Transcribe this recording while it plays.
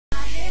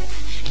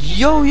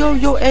Yo, yo,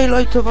 yo, ey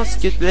Leute, was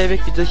geht?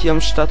 Playbak wieder hier am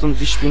Start und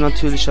wir spielen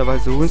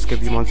natürlicherweise Runescape,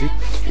 wie man sieht.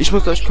 Ich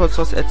muss euch kurz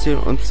was erzählen,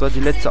 und zwar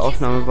die letzte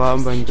Aufnahme war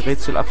beim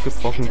Rätsel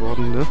abgebrochen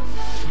worden, ne?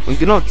 Und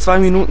genau 2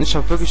 Minuten, ich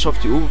habe wirklich auf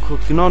die Uhr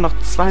geguckt, genau nach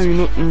 2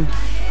 Minuten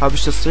habe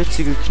ich das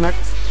Rätsel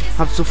geknackt,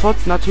 habe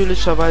sofort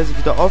natürlicherweise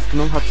wieder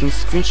aufgenommen, habe einen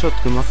Screenshot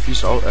gemacht, wie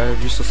ich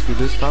das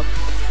gelöst habe.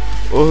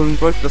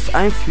 Und wollte das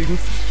einfügen,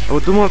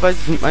 aber dummerweise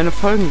sind meine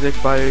Folgen weg,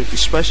 weil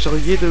ich speichere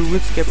jede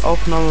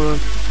Runescape-Aufnahme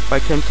bei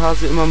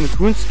Camtasia immer mit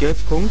Runescape,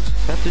 Punkt,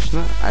 fertig,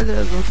 ne?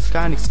 Alle, sonst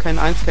gar nichts,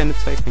 keine 1, keine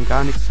 2, kein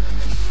gar nichts.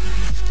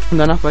 Und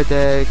danach bei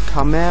der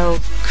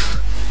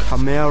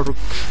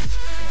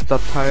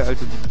Datei,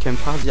 also die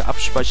Camtasia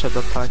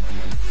Abspeicherdatei,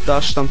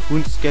 da stand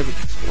Runescape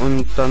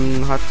und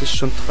dann hatte ich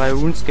schon 3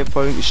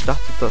 Runescape-Folgen. Ich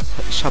dachte,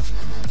 ich habe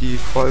die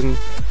Folgen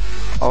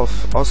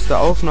aus der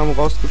Aufnahme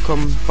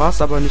rausbekommen, war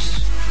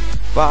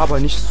aber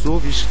nicht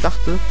so, wie ich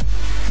dachte.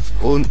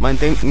 Und mein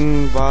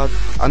Denken war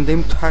an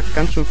dem Tag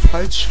ganz schön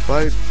falsch,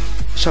 weil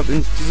ich habe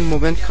in diesem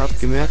Moment gerade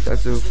gemerkt,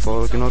 also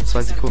vor genau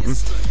 2 Sekunden,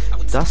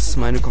 dass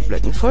meine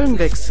kompletten Folgen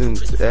weg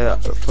sind.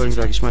 Folgen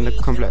sage ich, meine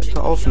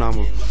komplette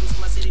Aufnahme.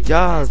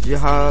 Ja,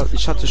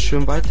 ich hatte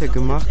schön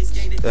weitergemacht.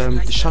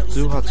 Die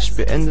Schatzsuche hatte ich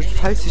beendet.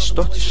 Falls ich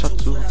doch die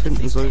Schatzsuche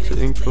finden sollte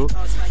irgendwo,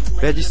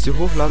 werde ich sie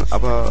hochladen,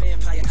 aber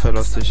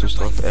verlasse ich nicht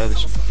drauf,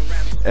 ehrlich.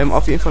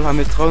 Auf jeden Fall haben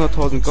wir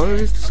 300.000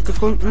 Gold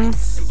gefunden,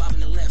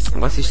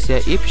 was ich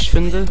sehr episch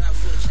finde.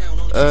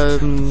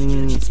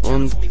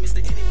 Und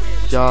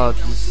ja,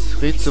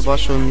 dieses Rätsel war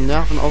schon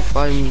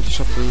nervenaufreibend. Ich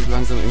hatte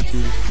langsam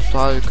irgendwie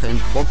total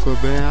keinen Bock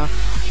mehr.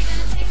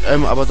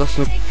 Aber das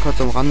nur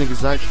kurz am Rande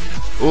gesagt.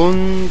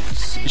 Und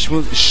ich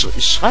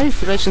schreie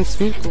vielleicht ins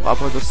Mikro,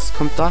 aber das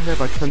kommt daher,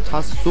 weil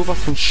Camtasia sowas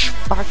von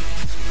spackt.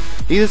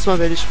 Jedes Mal,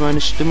 wenn ich meine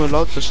Stimme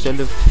lauter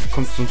stelle,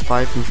 kommt so ein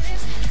Pfeifen.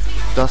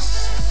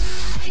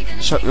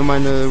 Ich habe mir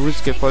meine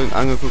Runescape-Folgen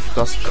angeguckt,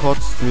 das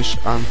kotzt mich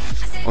an.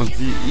 Und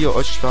wie ihr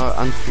euch da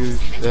anfühlt,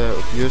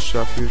 wie ihr euch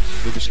da fühlt,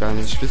 würde ich gar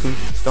nicht wissen.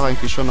 Doch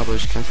eigentlich schon, aber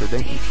ich kann es ja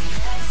denken.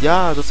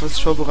 Ja, das, was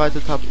ich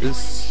vorbereitet habe,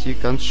 ist hier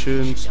ganz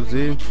schön zu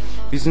sehen.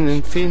 Wir sind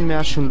in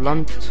Feenmärchen,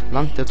 Land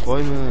der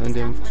Träume, in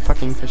dem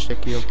fucking Versteck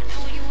hier.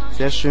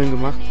 Sehr schön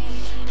gemacht.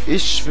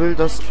 Ich will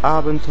das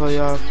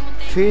Abenteuer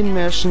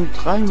Feenmärchen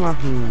 3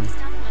 machen.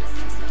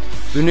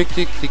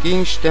 Benötigte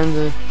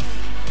Gegenstände.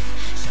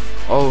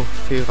 Oh,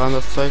 fehlt ran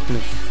das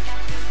Zeugnis.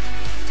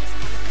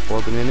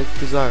 Wurde mir nicht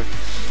gesagt.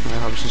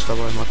 Naja, habe ich nicht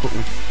dabei. Mal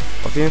gucken.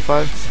 Auf jeden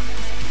Fall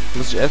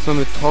muss ich erstmal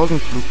mit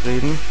 1000 Flug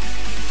reden,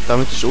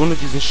 damit ich ohne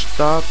diesen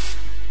Stab...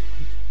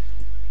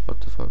 What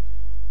the fuck?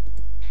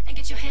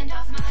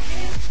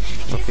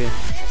 Okay.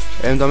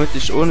 Damit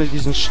ich ohne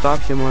diesen Stab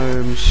hier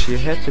mal mich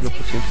hierher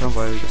teleportieren kann,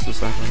 weil das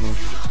ist einfach nur...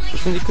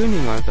 Das sind die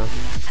Königin, Alter.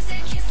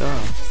 Da.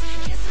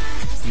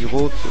 Die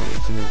rote.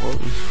 Sind die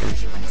roten?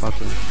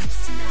 Warte.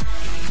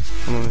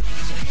 Komm mal mit.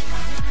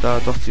 Da,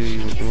 doch,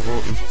 die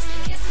roten.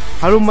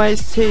 Hallo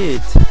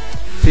Majestät.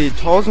 Für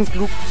 1000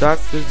 Klug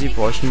sagte, sie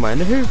bräuchten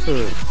meine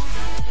Hilfe.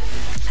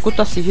 Gut,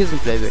 dass Sie hier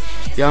sind, Playbak.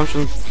 Wir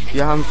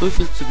haben so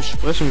viel zu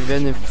besprechen. Wir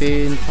werden den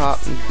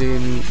Feenpaten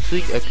den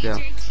Krieg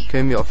erklären.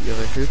 Können wir auf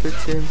Ihre Hilfe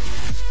zählen?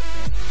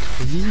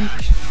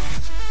 Krieg?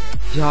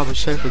 Ja, aber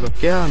ich helfe doch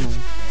gerne.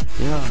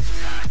 Ja,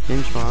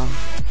 nehme ich mal an.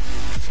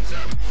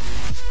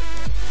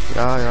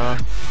 Ja.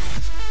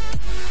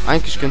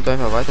 Eigentlich könnt ihr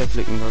einfach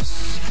weiterklicken, das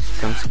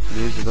ganze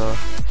Gelese da.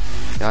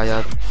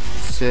 Ja,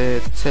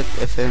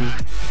 ZFM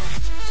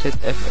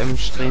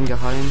streng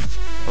geheim.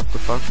 What the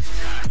fuck?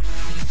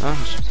 Ah,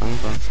 ich hab's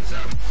angefangen.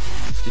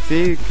 Die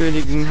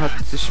Feenkönigin hat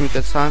sich mit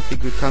der Zahnfee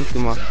bekannt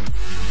gemacht,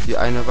 die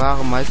eine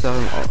wahre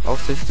Meisterin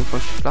Aufsetzung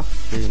von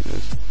Schlachtfeen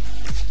ist.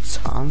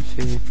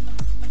 Zahnfee?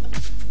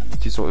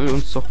 Die soll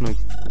uns doch nur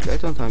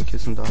Geld unter ein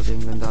Kissen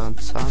darlegen, wenn da ein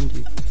Zahn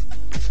liegt.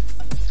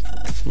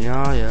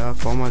 Ja,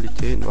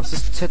 Formalitäten. Was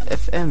ist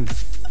ZFM?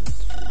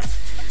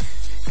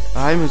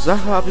 Geheime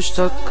Sache habe ich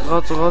da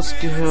gerade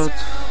rausgehört.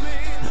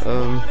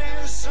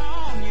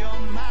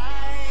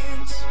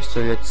 Ich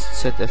soll jetzt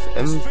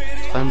ZFM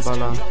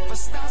reinballern.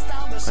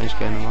 Kann ich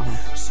gerne machen.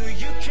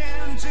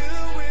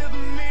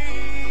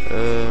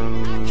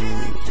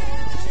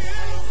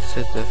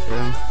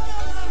 ZFM.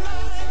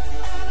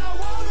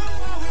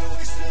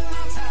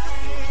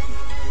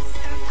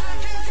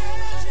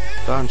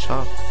 Da ein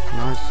Schaf.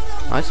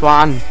 Nice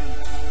one.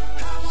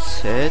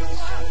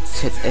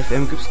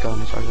 ZFM gibt's gar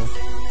nicht, Alter.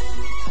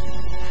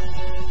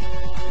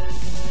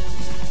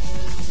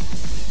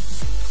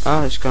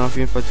 Ah, ich kann auf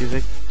jeden Fall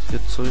direkt wieder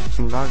zurück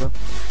zum Lager.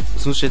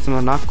 Das muss ich jetzt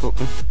mal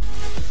nachgucken.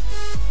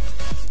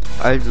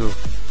 Also,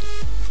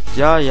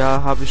 ja,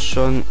 habe ich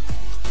schon.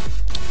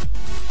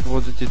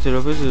 Wurde die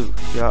Telefone,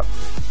 ja.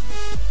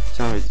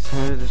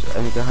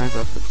 Eine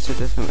Geheimwaffe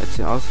ZFM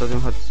erzählen.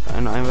 Außerdem hat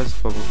eine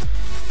Einweisungsverbot.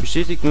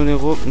 Bestätigt nur den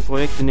roten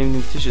Projekte neben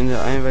dem Tisch in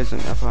der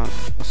Einweisung erfahren.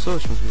 Achso,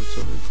 ich muss wieder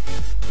zurück.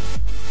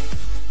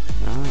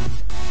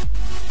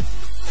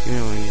 Gehen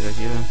wir mal wieder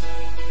hier.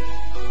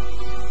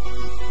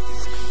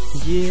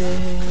 Yeah.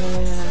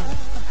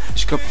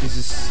 glaube,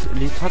 dieses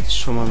Lied hatte ich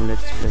schon mal im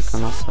Let's Play,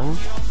 kann das sein?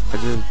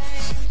 Also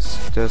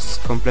das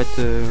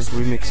komplette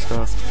Remix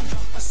da.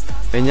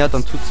 Wenn ja,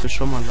 dann tut's mir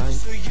schon mal leid.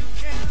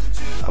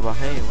 Aber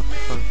hey, what the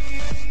fuck?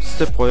 Das ist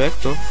der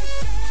Projektor.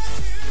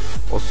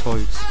 Aus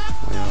Holz.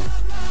 Naja,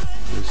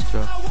 ist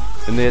klar.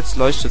 Wenn der jetzt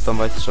leuchtet, dann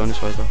weiß ich auch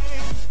nicht weiter.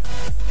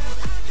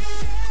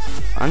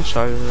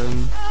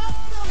 Anschalten.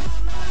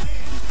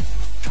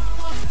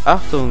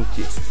 Achtung,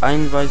 die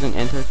Einweisung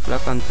enthält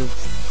flackernde.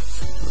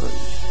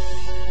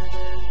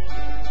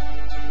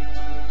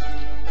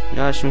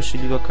 Ja, ich möchte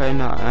lieber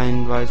keine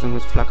Einweisung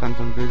mit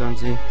flackernden Bildern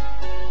sehen.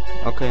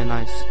 Okay,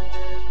 nice.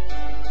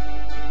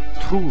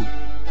 2,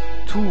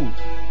 2,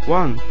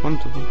 1,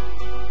 1, 2.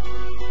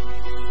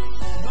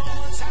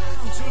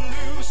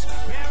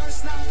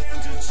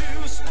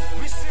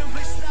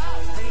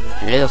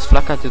 Ey, das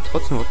flackert hier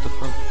trotzdem, what the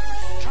fuck.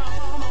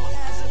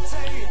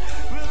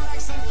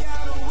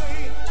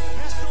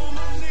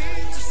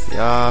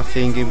 Ja,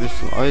 Feen bis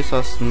zum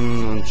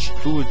Äußersten und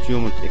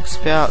Studium und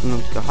Experten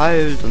und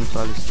Gehalt und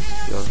alles.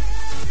 Ja.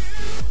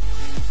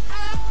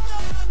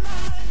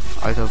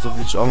 Alter, so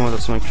will ich auch mal,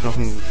 dass mein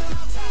Knochen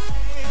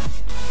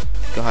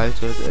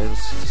geheilt wird. Ey, das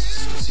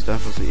sieht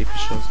einfach so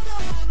episch aus.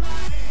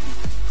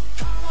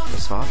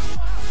 Das war's.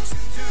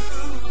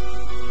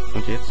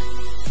 Und jetzt?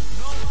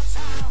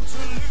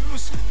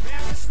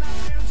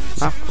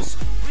 Nachgucken.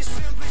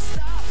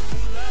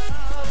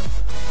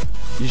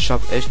 Ich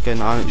hab echt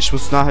keine Ahnung. Ich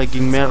muss nachher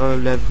gegen mehrere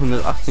Level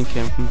 118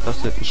 kämpfen.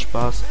 Das wird ein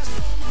Spaß.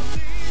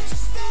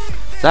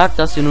 Sagt,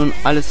 dass ihr nun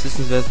alles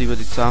Wissenswerte über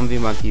die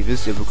Zahnweh-Magie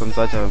wisst. Ihr bekommt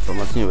weitere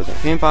Informationen über den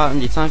Feenpaten.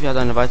 Die Zahnweh hat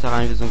eine weitere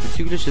Einweisung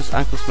bezüglich des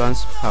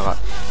Angriffsplans parat.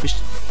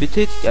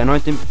 Betätigt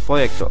erneut den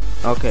Projektor.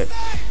 Okay.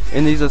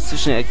 In dieser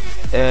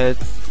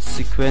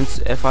Zwischensequenz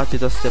erfahrt ihr,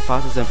 dass der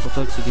Pate sein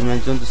Portal zur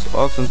Dimension des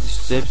Orks und sich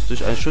selbst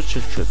durch ein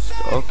Schutzschild schützt.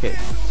 Okay.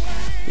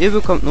 Ihr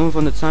bekommt nun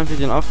von der Zahnfee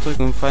den Auftrag,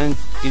 um Feind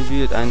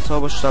gewählt einen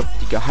Zauberstab,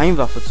 die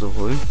Geheimwaffe zu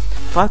holen.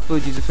 Fragt, wo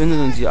ihr diese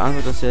findet, und sie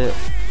antwortet, dass er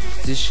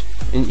sich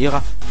in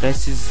ihrer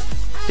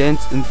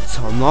Residenz in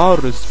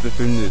Zaunaris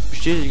befindet.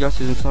 Bestätigt, dass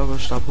ihr den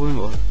Zauberstab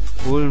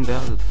holen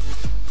werdet.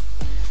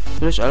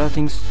 Will euch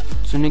allerdings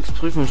zunächst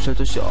prüfen und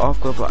stellt euch die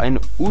Aufgabe, eine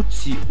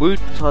Uzi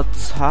Ultra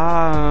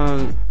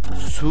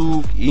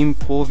Zahnzug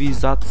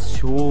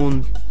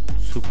Improvisation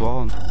zu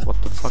bauen. What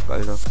the fuck,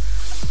 Alter.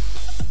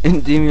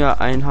 Indem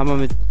ihr einen Hammer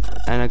mit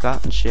einer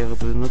Gartenschere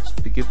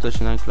benutzt, begibt euch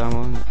in einen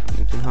Klammer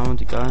mit dem Hammer und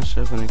die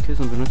Gartenschere von den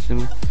Kissen und benutzt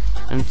den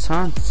eine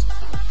Zahnzange.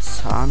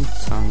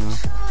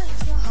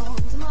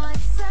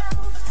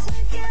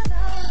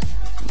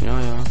 Ja,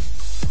 ja.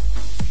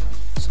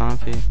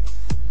 Zahnfee.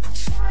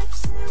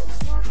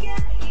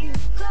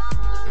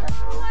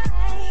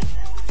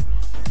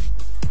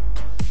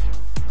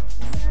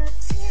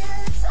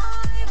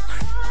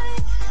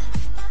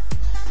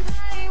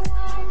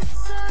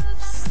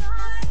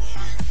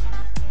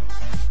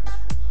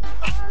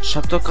 Ich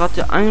hab doch gerade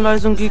die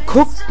Anweisung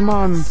geguckt,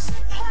 Mann.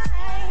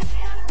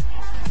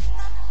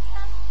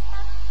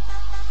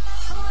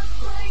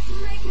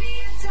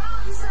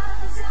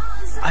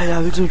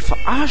 Alter, willst du mich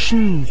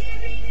verarschen?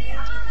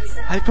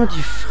 Halt mal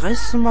die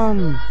Fresse,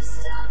 Mann.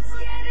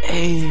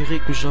 Ey,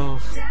 reg mich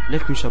auf.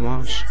 Leck mich am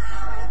Arsch.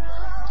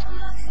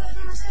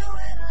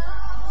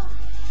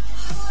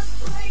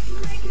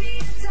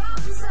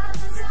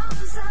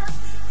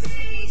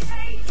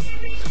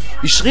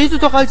 Ich rede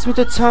doch als mit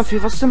der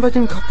Zahnfee. Was ist denn bei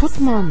dem kaputt,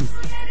 Mann?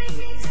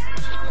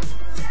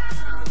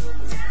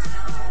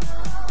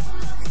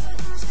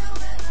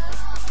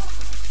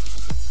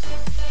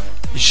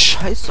 Ich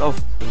scheiß auf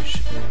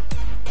dich,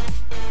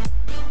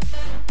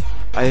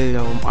 ey.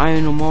 Alter, um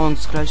 1 Uhr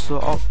morgens gleich so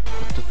auf.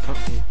 What the fuck,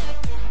 ey.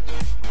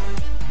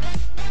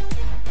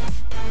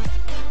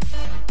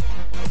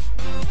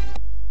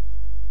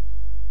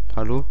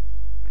 Hallo?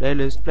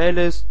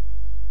 Playlist.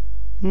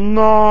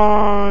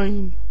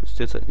 Nein! Ist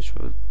jetzt halt nicht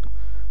für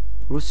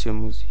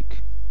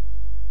Russia-Musik.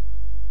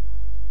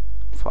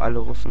 Für alle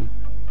Russen.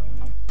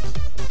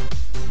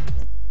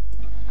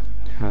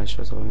 Ja, ich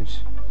weiß auch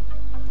nicht.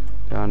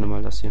 Ja, nimm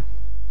mal das hier.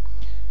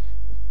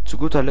 Zu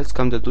guter Letzt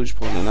kam der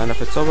Durchbruch. In einer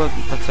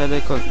verzauberten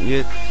Parzelle konnten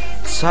wir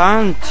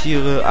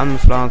Zahntiere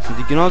anpflanzen,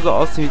 die genauso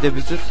aussehen wie der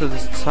Besitzer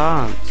des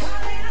Zahns.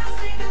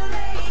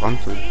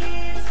 Krantel.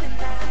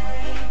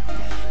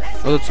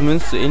 Oder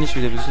zumindest so ähnlich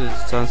wie der Besitzer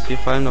des Zahns. Wir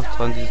fallen noch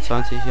dran, diese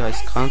Zahntier hier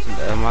heißt Krantel.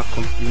 Er mag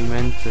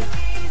Komplimente.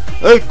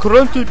 Ey,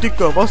 Krantel,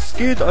 Dicker, was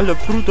geht, alter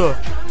Bruder?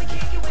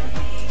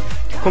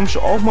 Komm ich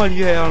auch mal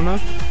hierher, ne?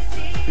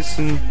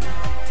 Bisschen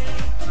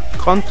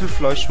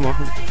Krantelfleisch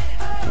machen.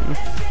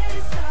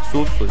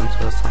 So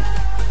interessant.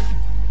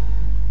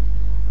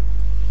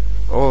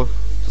 Oh,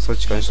 das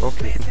sollte ich gar nicht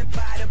drauflegen.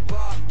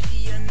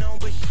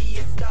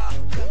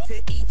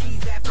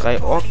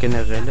 3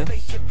 Ork-Generäle.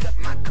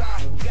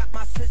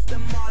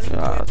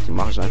 Ja, die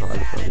mache ich einfach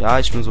alle voll. Ja,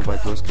 ich bin so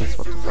weit los geht's,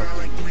 what the fuck.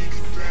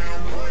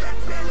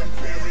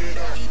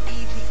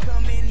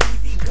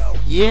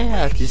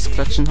 Yeah, dieses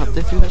Klatschen habt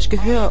ihr vielleicht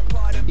gehört.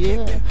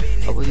 Yeah,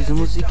 aber diese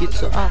Musik geht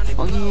so ab.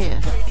 Oh yeah.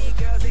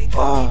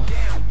 Oh.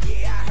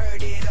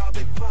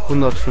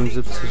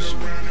 175.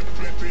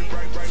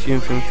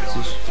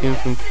 54,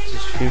 54,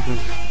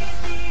 54.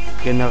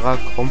 General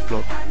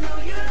Komplott.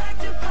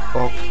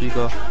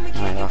 Orkkrieger.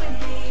 Naja.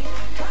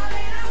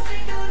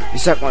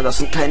 Ich sag mal, das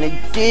sind keine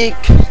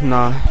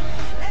Gegner.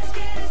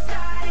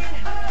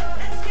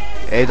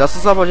 Ey, das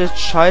ist aber jetzt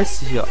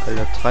scheiße hier,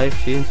 Alter. 3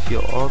 Feen,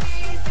 4 Orks.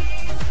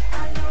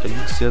 Da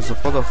liegst du ja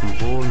sofort auf dem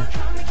Boden.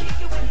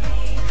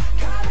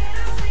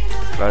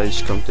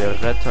 Gleich kommt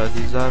der Retter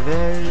dieser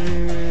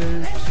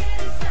Welt.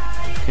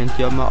 Könnt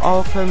ihr mal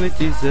aufhören mit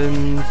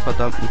diesen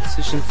verdammten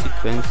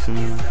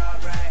Zwischensequenzen.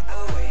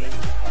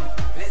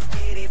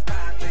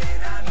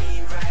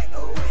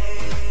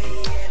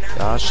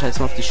 Ja, scheiß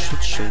mal auf die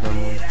Schutzschilder,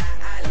 Mann.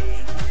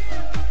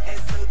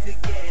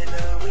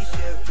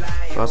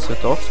 Was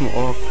wird auch zum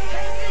Ork?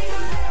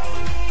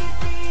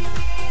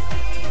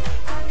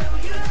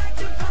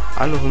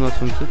 Alle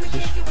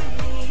 175.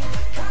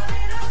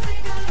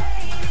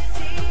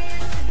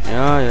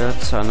 Ja,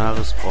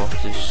 Zanaris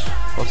braucht dich.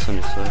 Brauchst du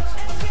nicht selbst.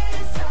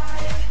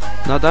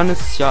 Na dann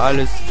ist ja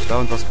alles klar,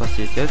 und was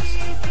passiert jetzt?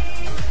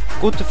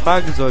 Gute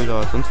Frage,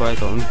 Soldat und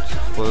weiter und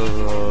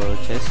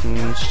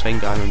testen, streng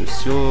geheime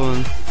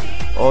Mission,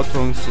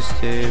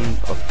 Ortungssystem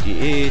auf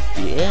Diät.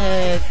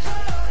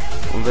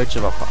 Um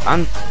welche Waffe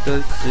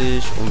handelt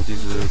sich? Um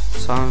diese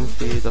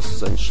Zahnfee, das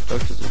ist ein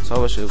stolzes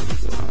Zauberschild.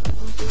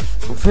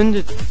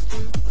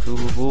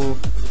 Wo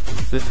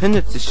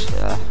befindet sich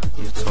ihr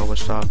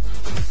Zauberstab?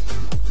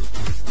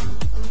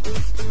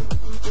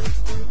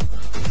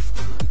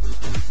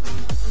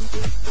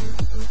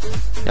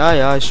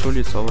 Ja, ich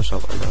hole die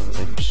Zauberstab, Alter.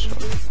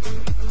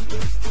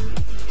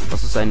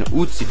 Das ist eine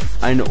Uzi.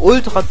 Eine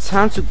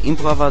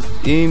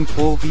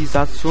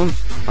Ultra-Zahnzug-Improvisation.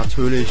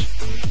 Natürlich.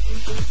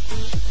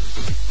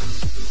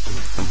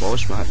 Dann baue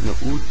ich mir halt eine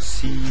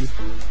Uzi.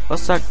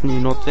 Was sagt denn die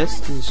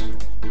nordwestlich?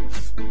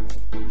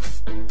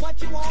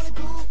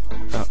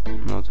 Ja,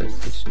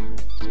 nordwestlich.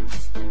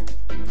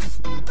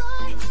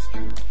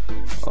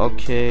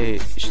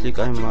 Okay, ich leg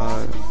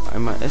einmal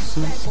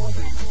essen.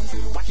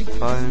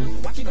 Fallen.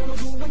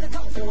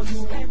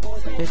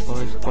 Hey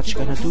boys, what you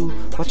gonna do?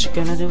 What you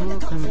gonna do?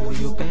 Come over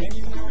your bed.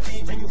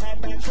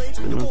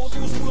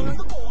 Benutzen.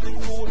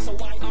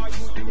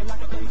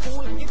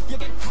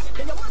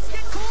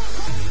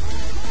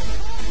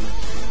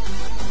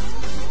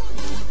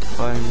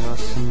 Fallen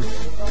lassen.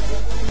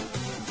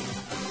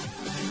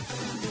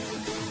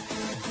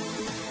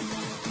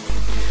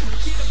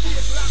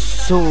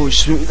 So,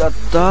 ich bin wieder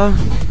da.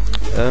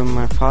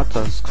 Mein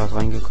Vater ist gerade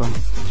reingekommen.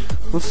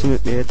 Musste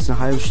mit mir jetzt eine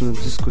halbe Stunde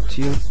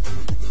diskutieren.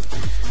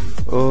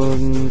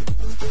 Und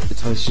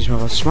jetzt weiß ich nicht mehr,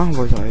 was ich machen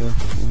wollte, Alter.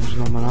 Muss ich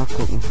nochmal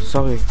nachgucken.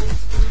 Sorry.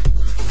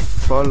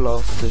 Voll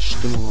aus der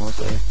Stimmung raus,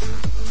 ey.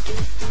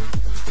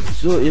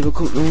 So, ihr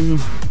bekommt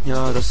nun...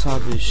 Ja, das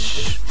habe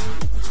ich...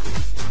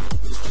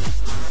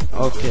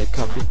 Okay,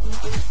 Kapitel.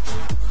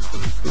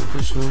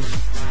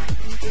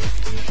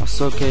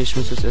 Achso, okay, ich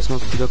muss jetzt erstmal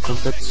wieder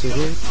komplett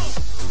zurück.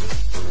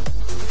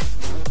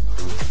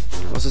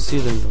 Was ist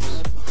hier denn los?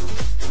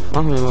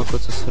 Machen wir mal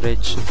kurz das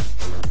Rädchen.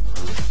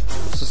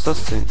 Was ist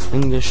das denn?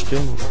 In der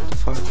Stürme, what the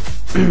fuck?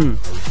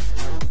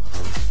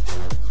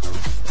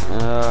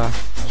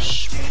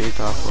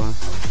 Später abholen.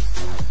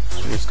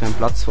 Ich habe jetzt keinen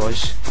Platz für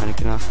euch, meine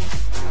Kinder.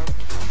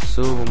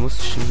 So, wo muss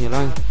ich denn hier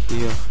lang?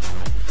 Hier.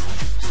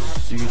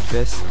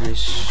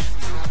 Südwestlich.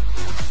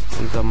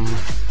 Unserem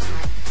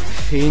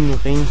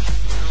Feenring.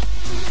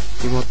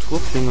 Die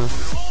Motorfinger.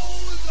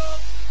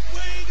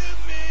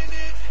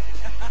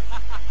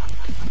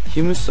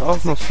 Hier müsste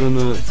auch noch so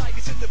eine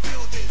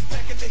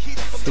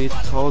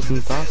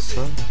 1000 das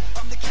sein.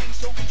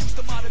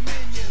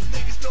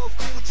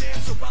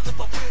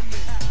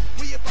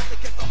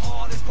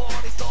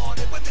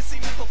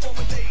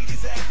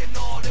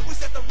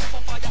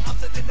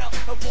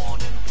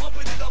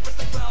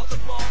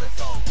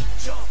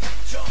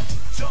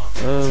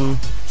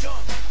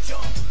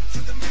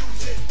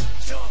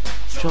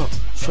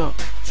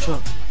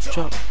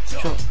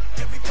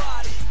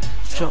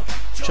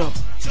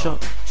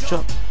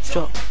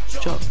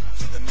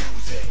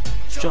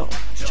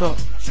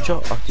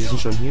 Ach, die sind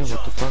schon hier, what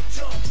the fuck?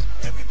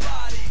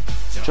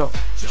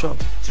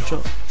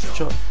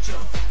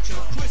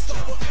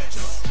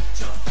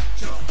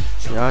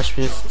 Ja, ich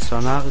bin jetzt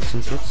Zanaris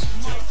und jetzt.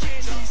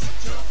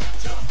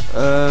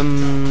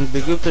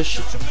 Begebt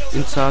euch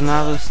in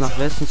Zanaris nach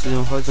Westen zu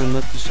den Häusern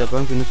nördlich der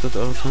Bank, benutzt dort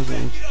eure Chance,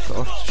 um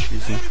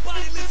aufzuschließen.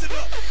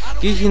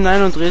 Geht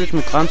hinein und redet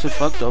mit Kranz und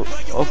fragt, ob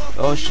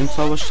euch den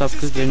Zauberstab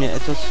gilt. Wenn ihr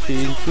etwas für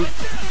ihn tut,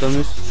 dann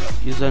müsst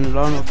ihr seine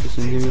Laune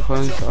auflösen, indem ihr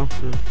folgendes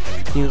anfühlt.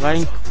 Die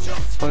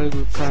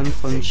Reihenfolge kann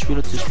von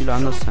Spieler zu Spieler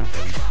anders sein.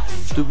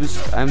 Du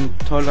bist ein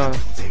toller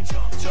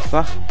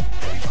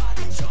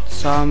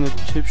Wachzahn mit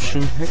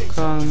hübschen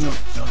Hackern.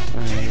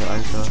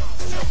 Alter,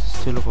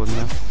 das Telefon,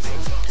 ja.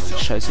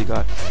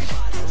 Scheißegal.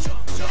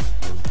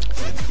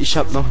 Ich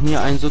habe noch nie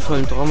einen so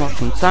tollen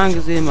traumhaften Zahn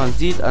gesehen. Man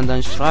sieht an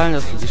deinen Strahlen,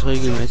 dass du dich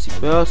regelmäßig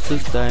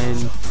bürstest.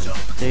 Dein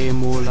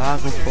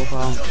prämolaren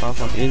Vorfahren war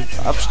von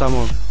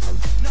Abstammung.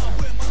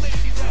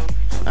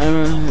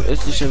 Einmal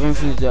ist sich der Wind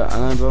findet der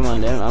anderen Bäume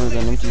an deren Arme,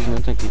 dann nimmt diesen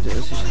und dann geht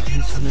er sich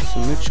nicht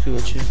zum Mitspieler.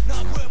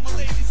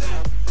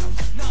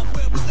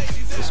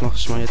 Das mache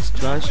ich mal jetzt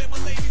gleich.